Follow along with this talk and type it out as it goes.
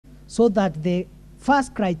so that the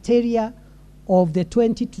first criteria of the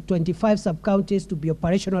 20 to 25 sub-counties to be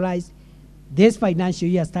operationalized this financial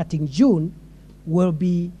year starting June will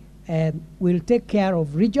take care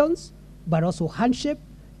of regions, but also handship,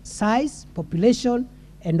 size, population,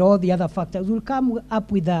 and all the other factors. We'll come up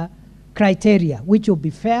with a criteria which will be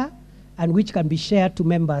fair and which can be shared to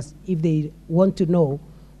members if they want to know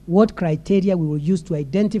what criteria we will use to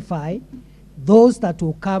identify those that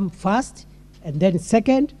will come first, and then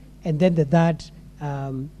second, and then the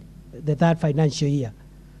third financial year.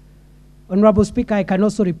 Honorable Speaker, I can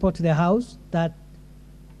also report to the House that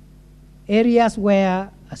areas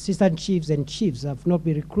where assistant chiefs and chiefs have not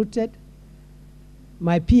been recruited,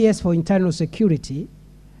 my PS for internal security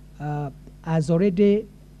has already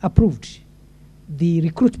approved the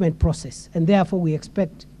recruitment process, and therefore we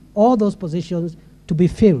expect all those positions to be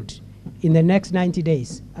filled in the next 90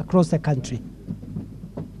 days across the country.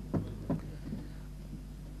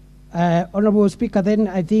 Honorable Speaker, then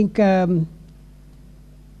I think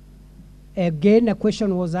again a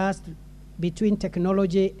question was asked between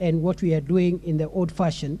technology and what we are doing in the old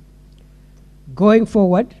fashion. Going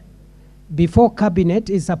forward, before cabinet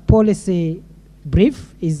is a policy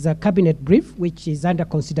brief, is a cabinet brief which is under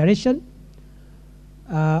consideration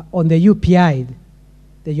on the UPI,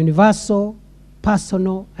 the Universal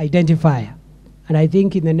Personal Identifier. And I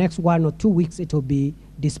think in the next 1 or 2 weeks it will be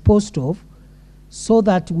disposed of, so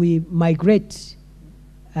that we migrate,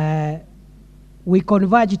 we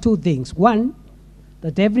converge two things. One,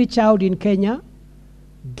 that every child in Kenya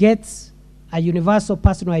gets a universal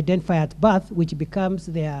personal identifier at birth, which becomes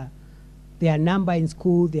their number in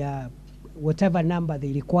school, their whatever number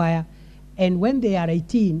they require. And when they are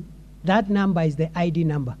 18, that number is the ID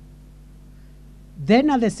number. Then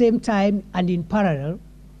at the same time and in parallel,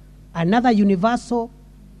 another universal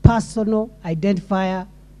personal identifier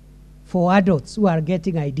for adults who are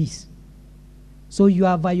getting IDs. So you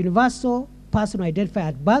have a universal personal identifier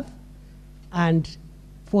at birth, and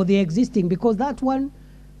for the existing, because that one,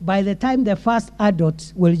 by the time the first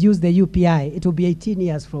adult will use the UPI, it will be 18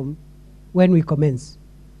 years from when we commence.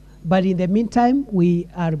 But in the meantime, we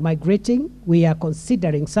are migrating, we are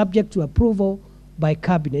considering, subject to approval by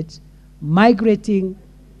cabinet, migrating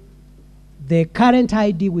the current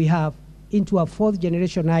ID we have into a 4th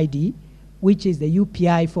generation ID, which is the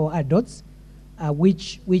UPI for adults,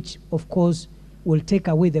 which of course will take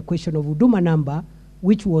away the question of Huduma Namba,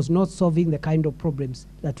 which was not solving the kind of problems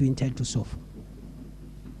that we intend to solve.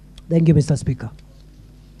 Thank you, Mr. Speaker.